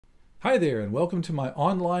Hi there, and welcome to my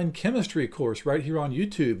online chemistry course right here on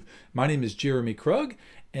YouTube. My name is Jeremy Krug,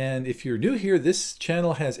 and if you're new here, this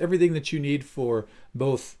channel has everything that you need for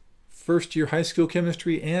both first year high school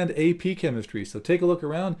chemistry and AP chemistry. So take a look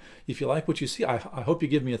around. If you like what you see, I hope you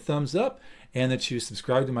give me a thumbs up and that you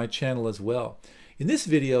subscribe to my channel as well. In this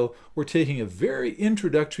video, we're taking a very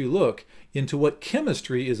introductory look into what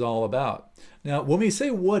chemistry is all about. Now, when we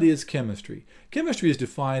say what is chemistry, chemistry is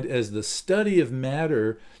defined as the study of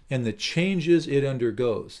matter and the changes it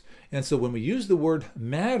undergoes. And so when we use the word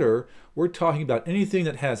matter, we're talking about anything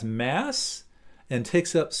that has mass and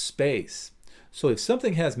takes up space. So if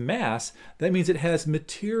something has mass, that means it has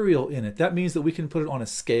material in it. That means that we can put it on a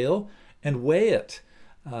scale and weigh it.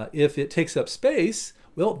 If it takes up space,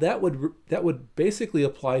 well, that would basically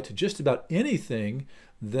apply to just about anything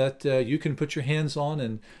that you can put your hands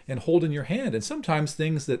on and hold in your hand, and sometimes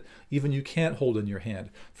things that even you can't hold in your hand.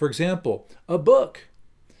 For example, a book,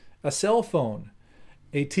 a cell phone,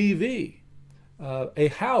 a TV, a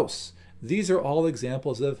house. These are all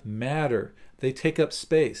examples of matter. They take up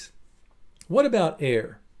space. What about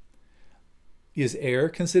air? Is air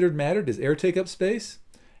considered matter? Does air take up space?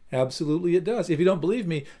 Absolutely it does. If you don't believe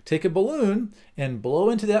me, take a balloon and blow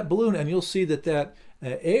into that balloon and you'll see that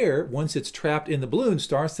air, once it's trapped in the balloon,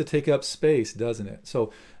 starts to take up space, doesn't it?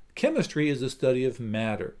 So chemistry is the study of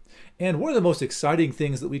matter. And one of the most exciting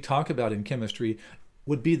things that we talk about in chemistry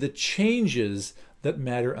would be the changes that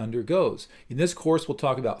matter undergoes. In this course, we'll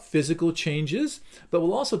talk about physical changes, but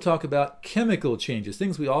we'll also talk about chemical changes,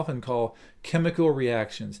 things we often call chemical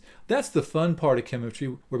reactions. That's the fun part of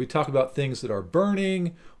chemistry, where we talk about things that are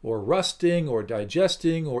burning or rusting or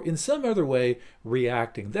digesting or in some other way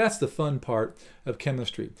reacting. That's the fun part of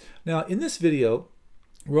chemistry. Now, in this video,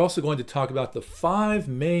 we're also going to talk about the 5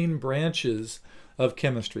 main branches of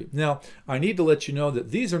chemistry. Now, I need to let you know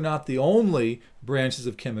that these are not the only branches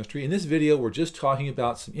of chemistry. In this video, we're just talking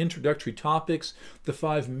about some introductory topics, the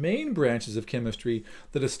 5 main branches of chemistry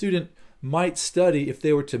that a student might study if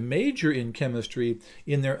they were to major in chemistry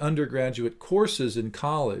in their undergraduate courses in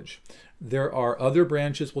college. There are other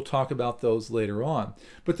branches, we'll talk about those later on.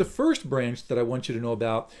 But the first branch that I want you to know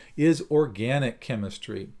about is organic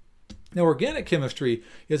chemistry. Now, organic chemistry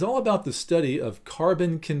is all about the study of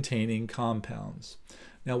carbon-containing compounds.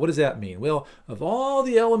 Now, what does that mean? Well, of all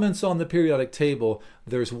the elements on the periodic table,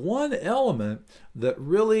 there's one element that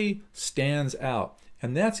really stands out,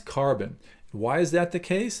 and that's carbon. Why is that the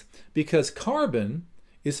case? Because carbon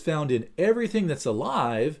is found in everything that's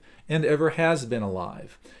alive and ever has been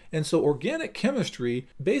alive. And so organic chemistry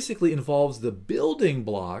basically involves the building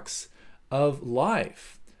blocks of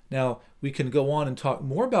life. Now, we can go on and talk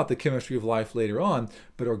more about the chemistry of life later on,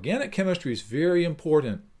 but organic chemistry is very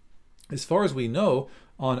important. As far as we know,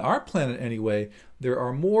 on our planet anyway, there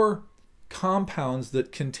are more compounds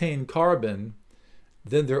that contain carbon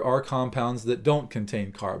than there are compounds that don't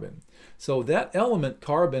contain carbon. So that element,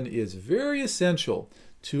 carbon, is very essential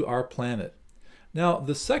to our planet. Now,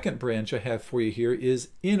 the second branch I have for you here is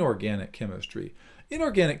inorganic chemistry.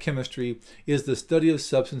 Inorganic chemistry is the study of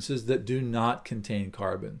substances that do not contain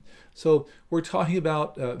carbon. So we're talking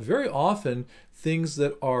about very often things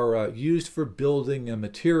that are used for building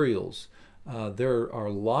materials. There are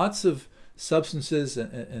lots of substances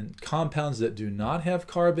and compounds that do not have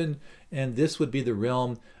carbon, and this would be the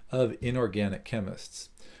realm of inorganic chemists.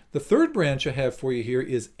 The third branch I have for you here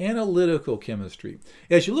is analytical chemistry.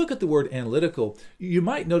 As you look at the word analytical, you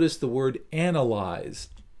might notice the word analyze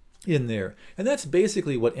in there. And that's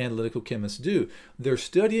basically what analytical chemists do. They're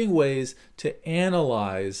studying ways to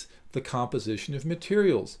analyze the composition of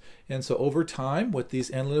materials. And so over time, what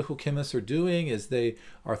these analytical chemists are doing is they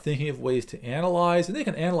are thinking of ways to analyze, and they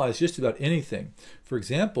can analyze just about anything. For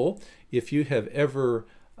example, if you have ever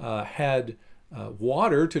had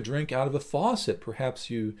water to drink out of a faucet,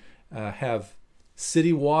 perhaps you have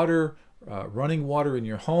city water, running water in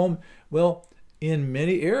your home, well, in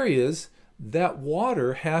many areas, that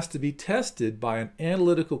water has to be tested by an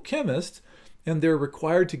analytical chemist, and they're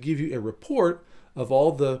required to give you a report of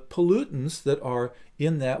all the pollutants that are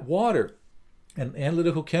in that water. An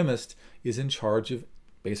analytical chemist is in charge of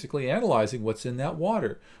basically analyzing what's in that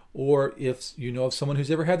water. Or if you know of someone who's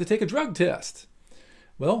ever had to take a drug test,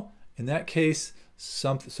 well, in that case,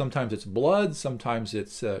 sometimes it's blood, sometimes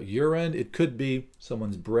it's urine, it could be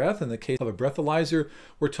someone's breath. In the case of a breathalyzer,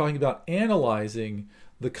 we're talking about analyzing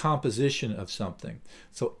the composition of something.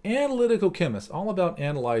 So analytical chemists, all about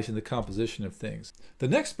analyzing the composition of things. The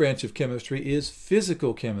next branch of chemistry is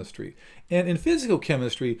physical chemistry. And in physical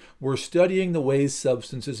chemistry, we're studying the ways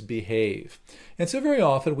substances behave. And so very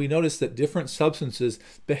often we notice that different substances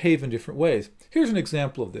behave in different ways. Here's an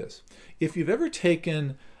example of this. If you've ever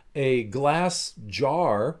taken a glass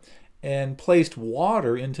jar and placed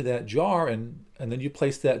water into that jar, and then you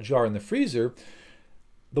place that jar in the freezer,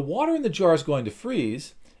 the water in the jar is going to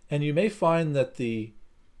freeze, and you may find that the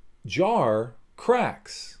jar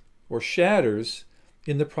cracks or shatters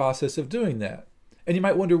in the process of doing that. And you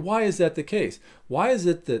might wonder, why is that the case? Why is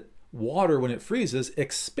it that water, when it freezes,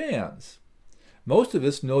 expands? Most of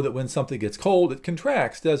us know that when something gets cold, it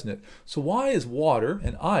contracts, doesn't it? So why is water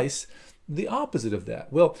and ice the opposite of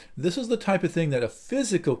that? Well, this is the type of thing that a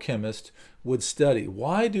physical chemist would study.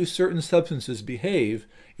 Why do certain substances behave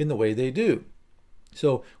in the way they do?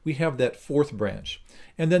 So we have that fourth branch.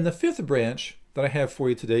 And then the fifth branch that I have for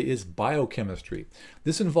you today is biochemistry.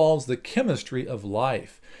 This involves the chemistry of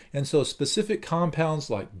life. And so specific compounds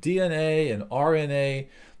like DNA and RNA,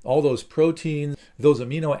 all those proteins, those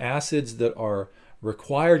amino acids that are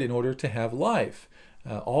required in order to have life.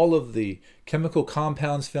 All of the chemical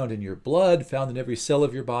compounds found in your blood, found in every cell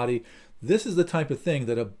of your body. This is the type of thing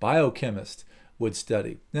that a biochemist would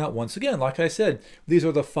study. Now, once again, like I said, these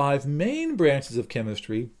are the 5 main branches of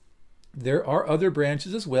chemistry. There are other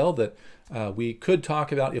branches as well that we could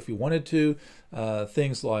talk about if we wanted to,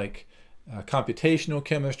 things like computational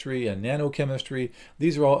chemistry and nanochemistry.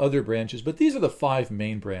 These are all other branches, but these are the 5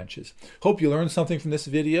 main branches. Hope you learned something from this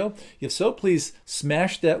video. If so, please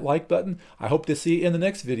smash that like button. I hope to see you in the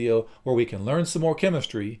next video where we can learn some more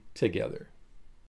chemistry together.